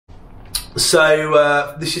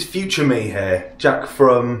So this is future me here, Jack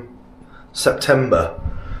from September.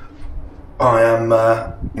 I'm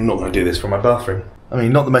not going to do this from my bathroom. I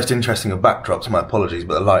mean, not the most interesting of backdrops, my apologies,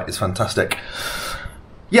 but the light is fantastic.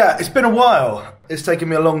 Yeah, it's been a while. It's taken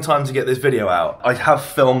me a long time to get this video out. I have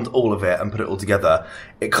filmed all of it and put it all together.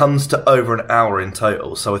 It comes to over an hour in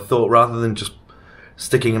total, so I thought rather than just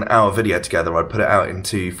sticking an hour video together, I'd put it out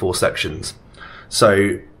into 4 sections.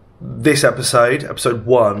 So this episode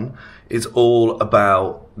 1, is all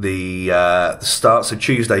about the start. So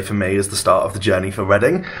Tuesday for me is the start of the journey for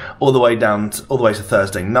Reading, all the way to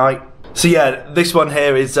Thursday night. So yeah, this one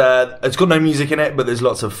here is it's got no music in it, but there's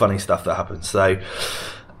lots of funny stuff that happens. So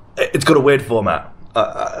it's got a weird format.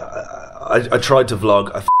 I tried to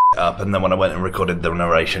vlog, I f***ed it up, and then when I went and recorded the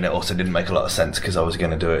narration, it also didn't make a lot of sense because I was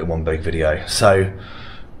going to do it in one big video. So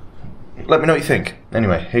let me know what you think.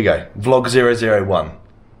 Anyway, here you go. Vlog 001.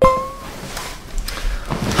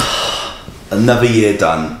 Another year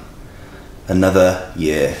done. Another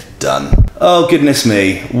year done. Oh goodness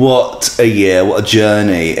me, what a year, what a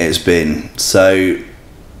journey it's been. So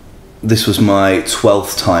this was my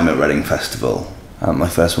 12th time at Reading Festival. My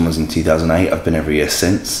first one was in 2008, I've been every year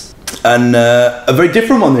since. And a very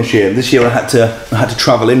different one this year. This year I had to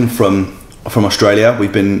travel in from Australia. Me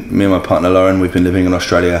and my partner Lauren, we've been living in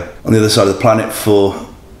Australia on the other side of the planet for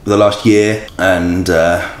the last year. And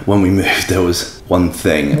when we moved, there was one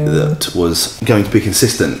thing that was going to be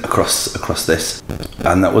consistent across this,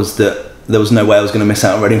 and that was that there was no way I was going to miss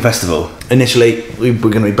out on Reading Festival. Initially, we were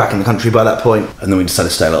going to be back in the country by that point, and then we decided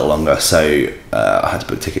to stay a little longer, so I had to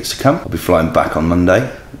book tickets to come. I'll be flying back on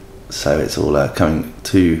Monday, so it's all coming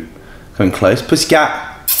close.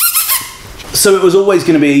 Pussycat! So it was always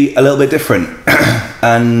going to be a little bit different,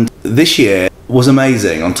 and this year was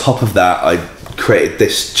amazing. On top of that, I created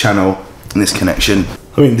this channel and this connection.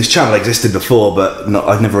 I mean, this channel existed before, but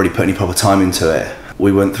I'd never really put any proper time into it.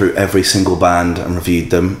 We went through every single band and reviewed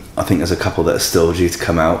them. I think there's a couple that are still due to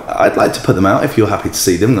come out. I'd like to put them out. If you're happy to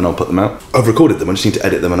see them, then I'll put them out. I've recorded them, I just need to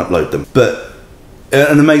edit them and upload them. But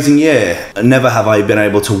an amazing year. Never have I been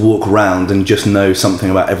able to walk around and just know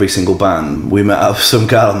something about every single band. We met up with some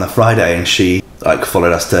girl on the Friday and she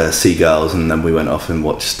followed us to see girls, and then we went off and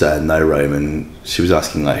watched No Rome, and she was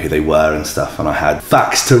asking who they were and stuff, and I had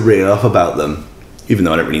facts to reel off about them, even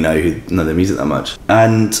though I don't really know their music that much.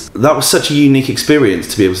 And that was such a unique experience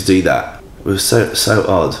to be able to do that. It was so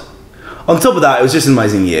odd. On top of that, it was just an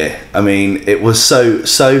amazing year. I mean, it was so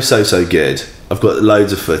good. I've got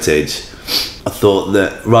loads of footage. I thought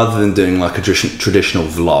that rather than doing like a traditional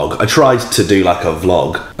vlog, I tried to do like a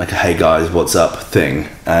vlog, like a hey guys, what's up thing,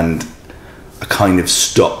 and I kind of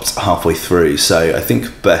stopped halfway through, so I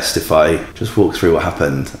think best if I just walk through what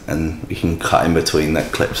happened and we can cut in between the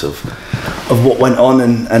clips of what went on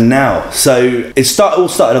and now. So it all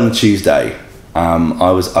started on the Tuesday.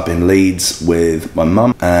 I was up in Leeds with my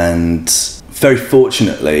mum, and very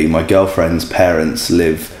fortunately my girlfriend's parents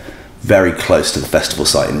live very close to the festival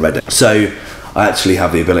site in Reading. So I actually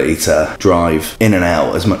have the ability to drive in and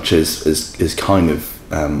out as much as kind of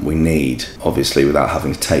we need, obviously, without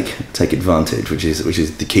having to take advantage, which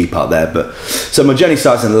is the key part there. But so my journey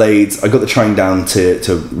starts in Leeds. I got the train down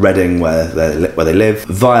to Reading, where they live,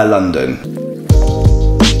 via London.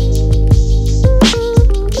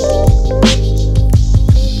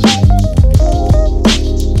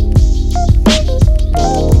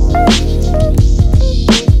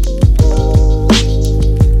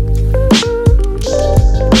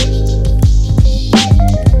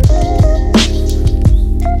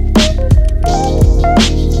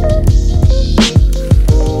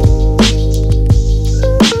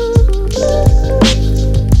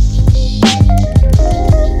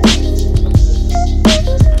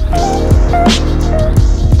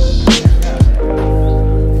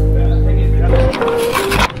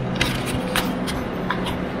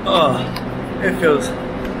 It feels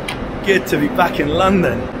good to be back in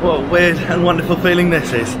London. What a weird and wonderful feeling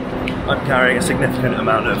this is. I'm carrying a significant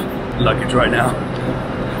amount of luggage right now,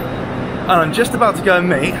 and I'm just about to go and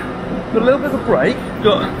meet. Got a little bit of a break.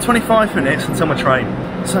 Got 25 minutes until my train,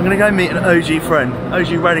 so I'm going to go meet an OG friend, OG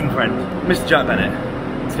Reading friend, Mr. Jack Bennett.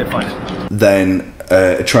 Let's go find him. Then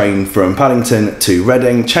a train from Paddington to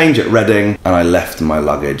Reading, change at Reading, and I left my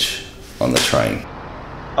luggage on the train.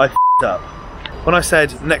 I f***ed up. When I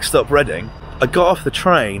said next stop Reading, I got off the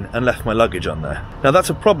train and left my luggage on there. Now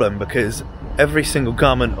that's a problem because every single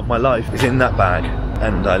garment of my life is in that bag,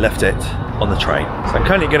 and I left it on the train. So I'm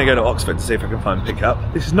currently going to go to Oxford to see if I can find pick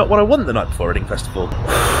up. This is not what I want the night before Reading Festival.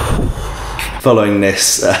 Following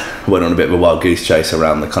this, went on a bit of a wild goose chase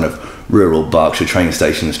around the kind of rural Berkshire train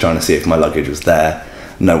stations trying to see if my luggage was there.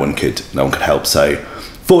 No one could help, so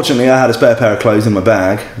Fortunately, I had a spare pair of clothes in my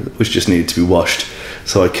bag, which just needed to be washed,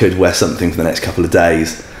 so I could wear something for the next couple of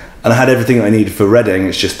days. And I had everything I needed for Reading,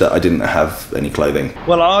 it's just that I didn't have any clothing.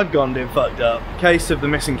 Well, I've gone and fucked up. Case of the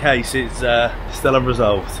missing case is still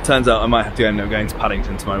unresolved. Turns out I might have to end up going to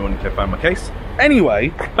Paddington tomorrow morning to find my case.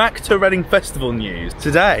 Anyway, back to Reading Festival news.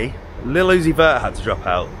 Today, Lil Uzi Vert had to drop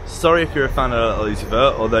out. Sorry if you're a fan of Lil Uzi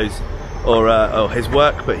Vert or his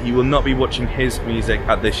work, but you will not be watching his music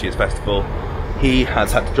at this year's festival. He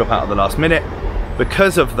has had to drop out at the last minute.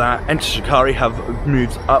 Because of that, Enter Shikari have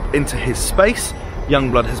moved up into his space.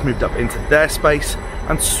 Youngblood has moved up into their space,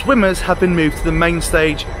 and Swimmers have been moved to the main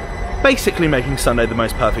stage, basically making Sunday the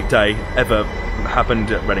most perfect day ever happened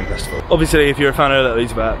at Reading Festival. Obviously, if you're a fan of Lil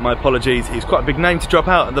Uzi Vert, my apologies. He's quite a big name to drop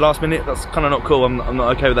out at the last minute. That's kind of not cool. I'm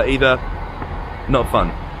not okay with that either. Not fun.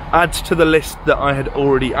 Add to the list that I had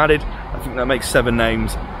already added. I think that makes 7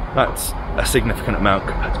 names. That's a significant amount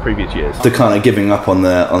compared to previous years. After kind of giving up on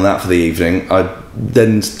that for the evening, I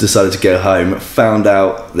then decided to go home, found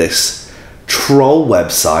out this troll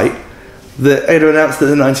website that had announced that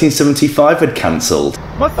the 1975 had cancelled.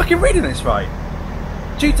 Am I fucking reading this right?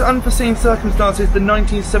 Due to unforeseen circumstances, the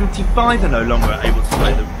 1975 are no longer able to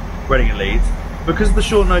play the Reading and Leeds. Because of the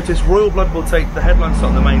short notice, Royal Blood will take the headline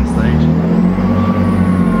slot on the main stage.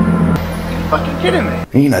 Are you fucking kidding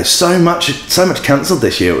me? You know, so much cancelled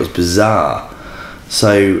this year, it was bizarre.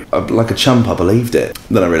 So, like a chump, I believed it.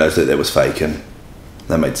 Then I realised that it was fake, and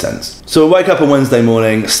that made sense. So I wake up on Wednesday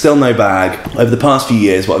morning, still no bag. Over the past few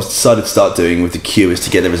years, what I've decided to start doing with the queue is to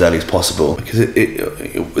get there as early as possible,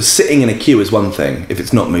 because sitting in a queue is one thing if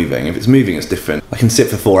it's not moving. If it's moving, it's different. I can sit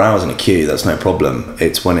for 4 hours in a queue, that's no problem.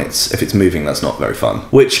 It's when if it's moving, that's not very fun.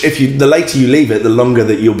 Which, the later you leave it, the longer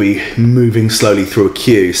that you'll be moving slowly through a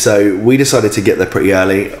queue. So we decided to get there pretty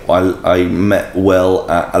early. I met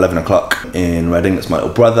Will at 11 o'clock in Reading, that's my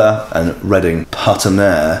little brother, and Reading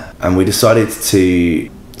partenaire, and we decided to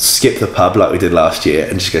skip the pub like we did last year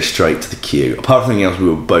and just go straight to the queue. Apart from anything else, we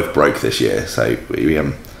were both broke this year, so we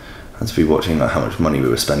had to be watching like how much money we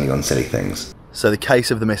were spending on silly things. So the case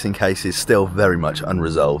of the missing case is still very much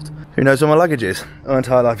unresolved. Who knows where my luggage is? My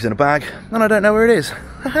entire life is in a bag, and I don't know where it is.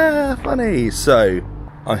 Haha, funny. So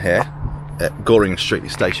I'm here at Goring Street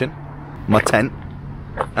Station, my tent,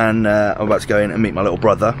 and I'm about to go in and meet my little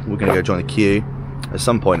brother. We're going to go join the queue at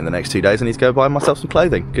some point in the next 2 days. I need to go buy myself some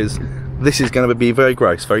clothing, because this is going to be very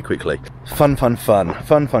gross very quickly. Fun. So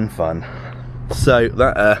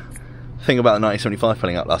that thing about the 1975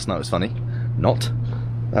 pulling up last night was funny. Not.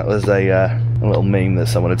 That was a little meme that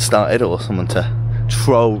someone had started, or someone to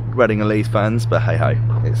troll Reading and Leeds fans, but hey ho,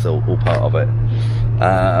 it's all part of it.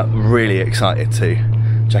 Really excited to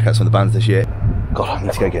check out some of the bands this year. God, I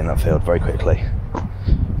need to go get in that field very quickly.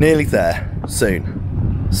 Nearly there.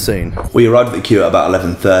 Soon. We arrived at the queue at about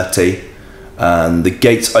 11:30. And the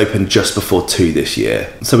gates opened just before 2 this year.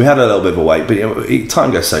 So we had a little bit of a wait, but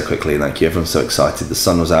time goes so quickly in that queue. Everyone's so excited. The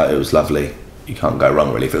sun was out, it was lovely. You can't go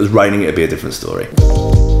wrong really. If it was raining, it'd be a different story.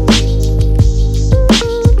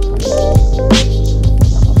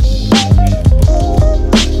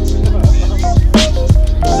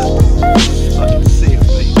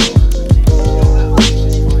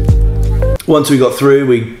 Once we got through,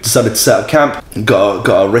 we decided to set up camp, got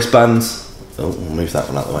our wristbands. Oh, we'll move that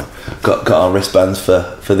one out of the way. Got our wristbands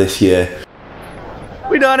for this year.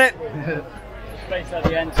 We done it! Straight at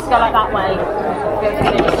the end. Just go like that way.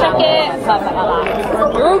 Check it. Perfect like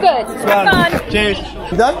that. You're all good. Have fun. Cheers.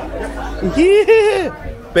 You done? Yeah!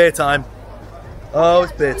 Beer time. Oh,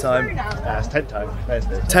 it's beer time. It's tent time.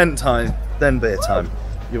 Tent time, then beer time.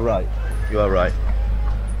 You're right. You are right.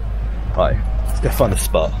 Right, let's go find a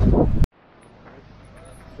spot.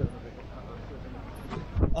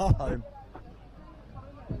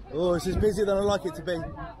 Oh, this is busier than I like it to be.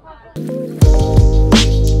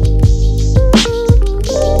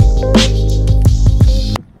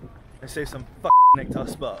 Let's see some nicked our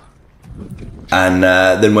spot. And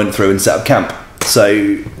then went through and set up camp.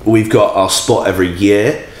 So we've got our spot every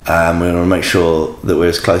year. We want to make sure that we're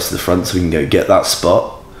as close to the front so we can go get that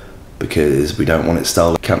spot, because we don't want it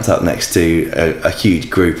stolen. Camped up next to a huge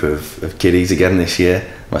group of kiddies again this year.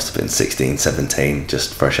 Must have been 16, 17,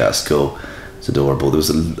 just fresh out of school. It's adorable. There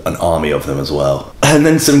was an army of them as well. And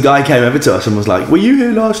then some guy came over to us and was like, "Were you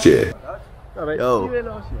here last year?" Oh, mate, oh. Were you here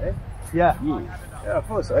last year? Yeah. Yeah, I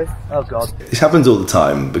thought so. Oh God. This happens all the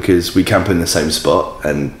time because we camp in the same spot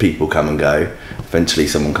and people come and go. Eventually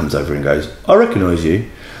someone comes over and goes, "I recognise you."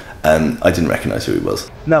 And I didn't recognise who he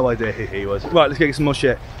was. No idea who he was. Right, let's get some more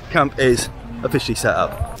shit. Camp is officially set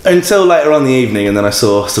up. Until later on in the evening, and then I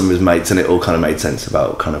saw some of his mates and it all kind of made sense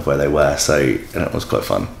about kind of where they were, so and it was quite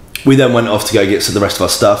fun. We then went off to go get the rest of our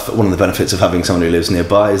stuff. One of the benefits of having someone who lives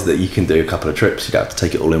nearby is that you can do a couple of trips. You don't have to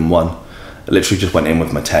take it all in one. I literally just went in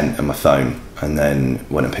with my tent and my phone and then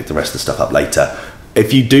went and picked the rest of the stuff up later.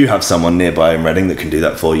 If you do have someone nearby in Reading that can do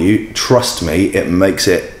that for you, trust me, it makes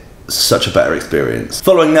it such a better experience.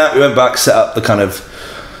 Following that, we went back, set up the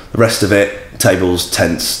rest of it, tables,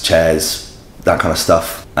 tents, chairs, that kind of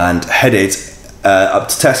stuff, and headed up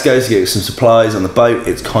to Tesco's to get some supplies on the boat.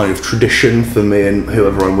 It's kind of tradition for me and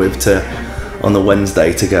whoever I'm with on the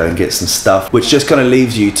Wednesday to go and get some stuff, which just kind of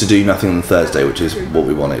leaves you to do nothing on the Thursday, which is what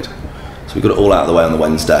we wanted. So we got it all out of the way on the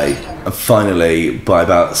Wednesday, and finally, by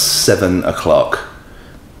about 7 o'clock,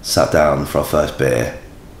 sat down for our first beer.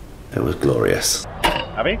 It was glorious.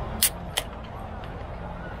 Abby?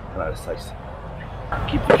 Hello, let's taste.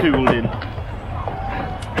 Keep the cool in.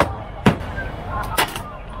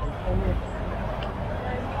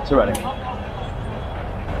 So ready?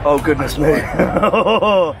 Oh goodness me.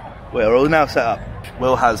 We're all now set up.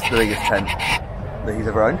 Will has the biggest tent that he's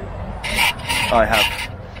ever owned. I have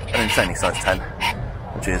an insanely sized tent,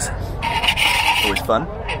 which is always fun.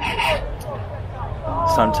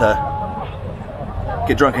 It's time to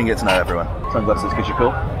get drunk and get to know everyone. Sunglasses because you're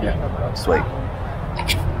cool? Yeah. Sweet.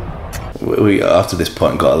 We, after this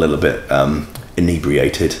point, got a little bit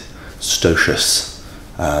inebriated, stocious,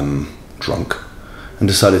 drunk, and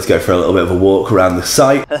decided to go for a little bit of a walk around the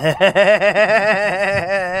site.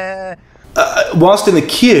 Whilst in the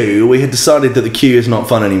queue, we had decided that the queue is not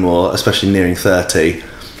fun anymore, especially nearing 30,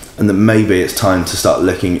 and that maybe it's time to start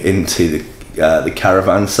looking into the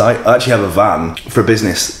caravan site. I actually have a van for a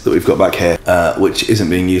business that we've got back here, which isn't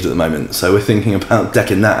being used at the moment, so we're thinking about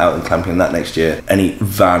decking that out and clamping that next year. Any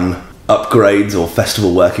van upgrades or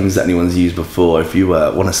festival workings that anyone's used before, if you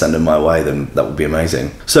want to send them my way, then that would be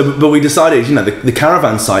amazing. So, but we decided, you know, the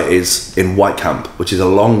caravan site is in White Camp, which is a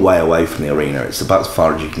long way away from the arena. It's about as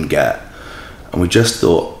far as you can get. And we just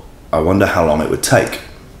thought, I wonder how long it would take.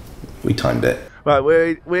 We timed it. Right,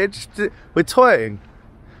 we're toying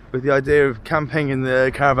with the idea of camping in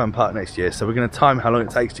the caravan park next year, so we're going to time how long it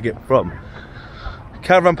takes to get from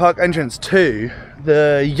caravan park entrance to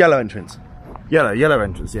the yellow entrance. Yellow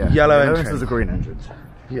entrance, yeah. Yellow entrance. Is a green entrance.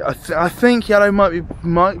 Yeah, I think yellow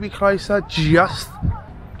might be closer. Just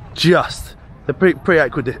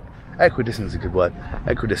the equidistant is a good word.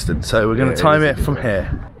 Equidistant. So we're going to time it from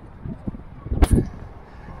here.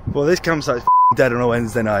 Well, this campsite's dead on a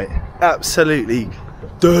Wednesday night. Absolutely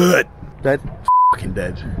dead. Dead. Fucking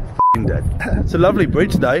dead. Fucking dead. It's a lovely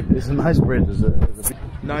bridge though. It's a nice bridge.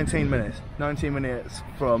 19 minutes. 19 minutes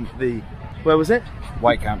from the. Where was it?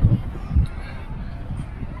 White Camp.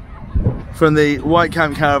 From the White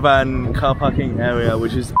Camp caravan car parking area,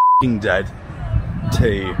 which is f***ing dead,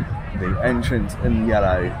 to the entrance in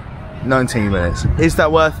yellow. 19 minutes. Is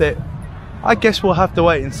that worth it? I guess we'll have to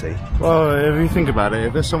wait and see. Well, if you think about it,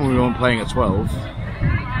 if there's someone we want playing at 12,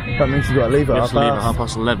 that means you've got to leave at at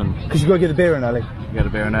 11. Because you've got to get the beer in early. You get a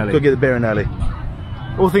beer in early. Got to get the beer in early.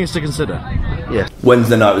 All things to consider. Yeah.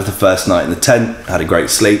 Wednesday night was the first night in the tent, had a great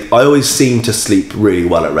sleep. I always seem to sleep really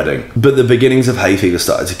well at Reading, but the beginnings of hay fever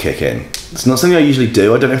started to kick in. It's not something I usually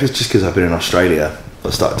do. I don't know if it's just because I've been in Australia. I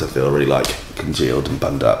started to feel really like congealed and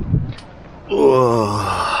bunged up.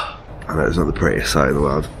 Oh, I know it's not the prettiest sight in the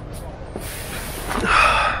world.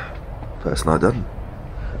 First night done.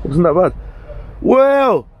 Wasn't that bad?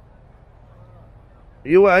 Well,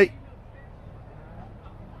 you wait.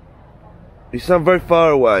 You sound very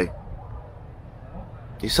far away.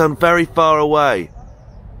 You sound very far away.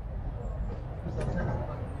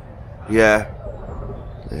 Yeah.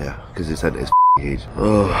 Yeah, because his head is huge.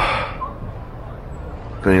 Oh.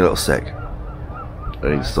 Feeling a little sick. I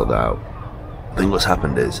need to sort that out. I think what's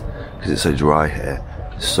happened is, because it's so dry here,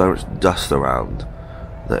 there's so much dust around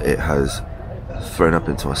that it has thrown up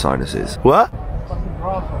into my sinuses. What?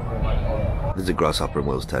 There's a grasshopper in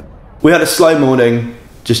Will's tent. We had a slow morning,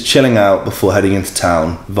 just chilling out before heading into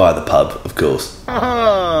town via the pub, of course.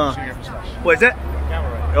 What is it?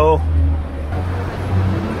 Oh.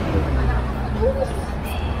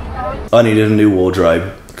 I needed a new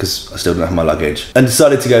wardrobe because I still didn't have my luggage, and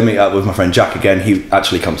decided to go meet up with my friend Jack again. He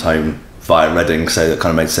actually comes home via Reading, so that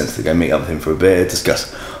kind of made sense to go meet up with him for a beer,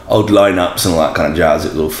 discuss old lineups and all that kind of jazz. It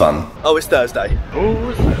was all fun. Oh, it's Thursday. Oh,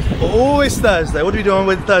 it's Thursday. Oh, it's Thursday. What are we doing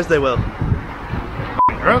with Thursday, Will?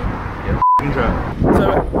 Drunk? Yeah, drunk.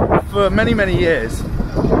 So, for many years,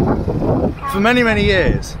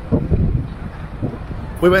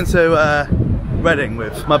 we went to Reading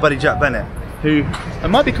with my buddy Jack Bennett, who I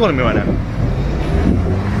might be calling me right now.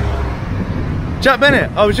 Jack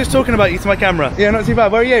Bennett, I was just talking about you to my camera. Yeah, not too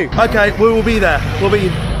bad. Where are you? Okay, we will be there. We'll be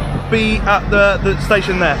at the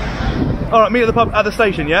station there. Alright, meet at the pub at the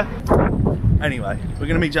station, yeah? Anyway, we're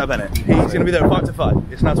going to meet Jack Bennett. He's going to be there at 5 to 5.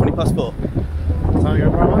 It's now 20 past 4. Time to go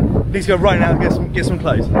right? Needs to go right now and get some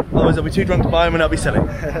clothes. Otherwise I'll be too drunk to buy them and I'll be silly.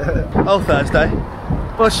 Oh, Thursday.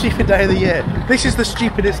 What a stupid day of the year. This is the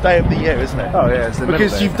stupidest day of the year, isn't it? Oh yeah, it's the middle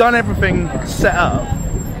because day. you've done everything set up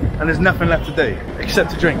and there's nothing left to do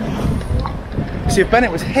except to drink. See, if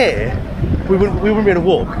Bennett was here, we wouldn't be able to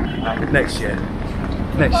walk next year.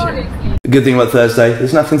 The good thing about Thursday,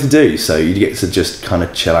 there's nothing to do, so you get to just kind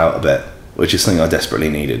of chill out a bit, which is something I desperately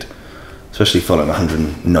needed, especially following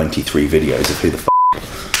 193 videos of who the f***.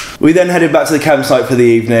 We then headed back to the campsite for the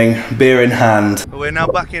evening, beer in hand. We're now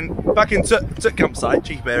back in campsite,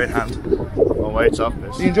 cheeky beer in hand. Long way to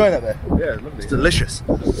this. Are you enjoying that bit? Yeah, lovely. It's delicious.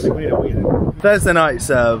 Yeah. Thursday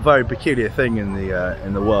night's a very peculiar thing in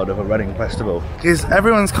the world of a Reading festival, because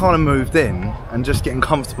everyone's kind of moved in and just getting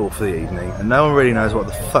comfortable for the evening, and no one really knows what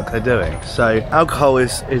the fuck they're doing. So alcohol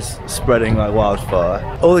is spreading like wildfire.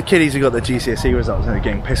 All the kiddies who got their GCSE results and are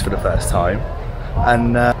getting pissed for the first time,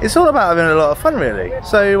 and it's all about having a lot of fun, really.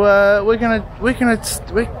 So we're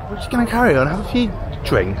just gonna carry on, have a few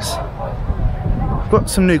drinks. Got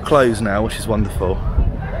some new clothes now, which is wonderful.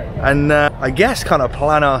 And I guess kind of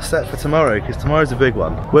plan our set for tomorrow, because tomorrow's a big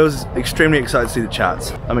one. Will's extremely excited to see the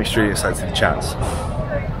Chats. I'm extremely excited to see the Chats.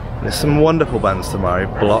 There's some wonderful bands tomorrow.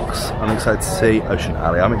 Blocks, I'm excited to see. Ocean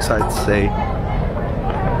Alley, I'm excited to see.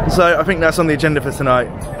 So I think that's on the agenda for tonight.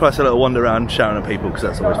 Plus a little wander around shouting at people, because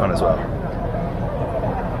that's always fun as well.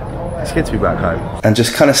 It's good to be back home. And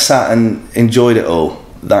just kind of sat and enjoyed it all.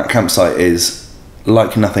 That campsite is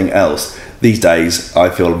like nothing else. These days I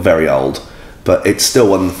feel very old, but it's still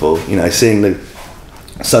wonderful. You know, seeing the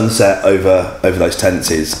sunset over those tents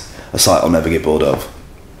is a sight I'll never get bored of.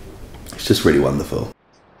 It's just really wonderful.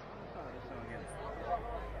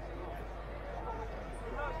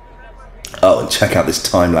 Oh, and check out this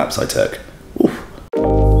time lapse I took. Oof.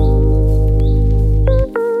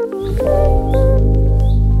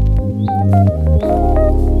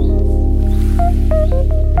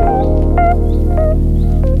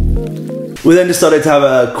 We then decided to have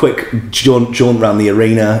a quick jaunt around the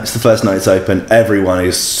arena. It's the first night it's open. Everyone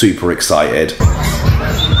is super excited.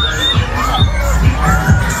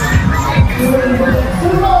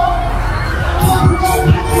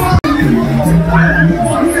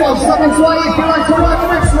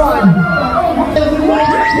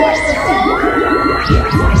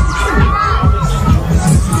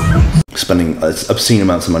 Spending obscene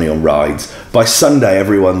amounts of money on rides. By Sunday,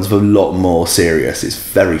 everyone's a lot more serious. It's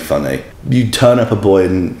very funny. You turn up a boy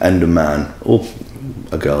and end a man, or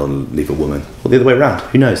a girl and leave a woman, or the other way around,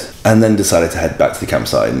 who knows? And then decided to head back to the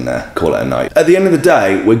campsite and call it a night. At the end of the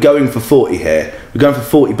day, we're going for 40 here. We're going for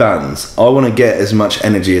 40 bands. I want to get as much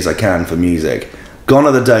energy as I can for music. Gone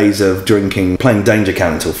are the days of drinking, playing Danger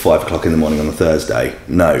Can until 5 o'clock in the morning on a Thursday.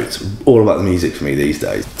 No, it's all about the music for me these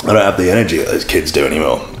days. I don't have the energy that those kids do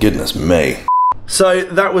anymore. Goodness me. So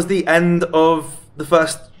that was the end of the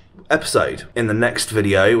first episode. In the next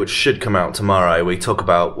video, which should come out tomorrow, we talk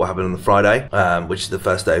about what happened on the Friday, which is the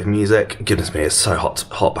first day of music. Goodness me, it's so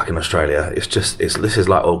hot back in Australia. This is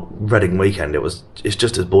like a Reading weekend. It's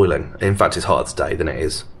just as boiling. In fact, it's hotter today than it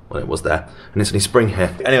is when it was there, and it's only spring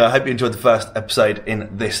here. Anyway, I hope you enjoyed the first episode in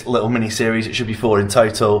this little mini series. It should be 4 in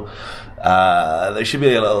total. They should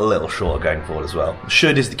be a little shorter going forward as well.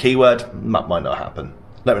 Should is the keyword. That might not happen.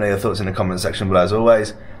 Let me know your thoughts in the comment section below as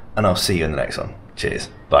always, and I'll see you in the next one. Cheers.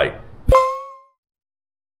 Bye.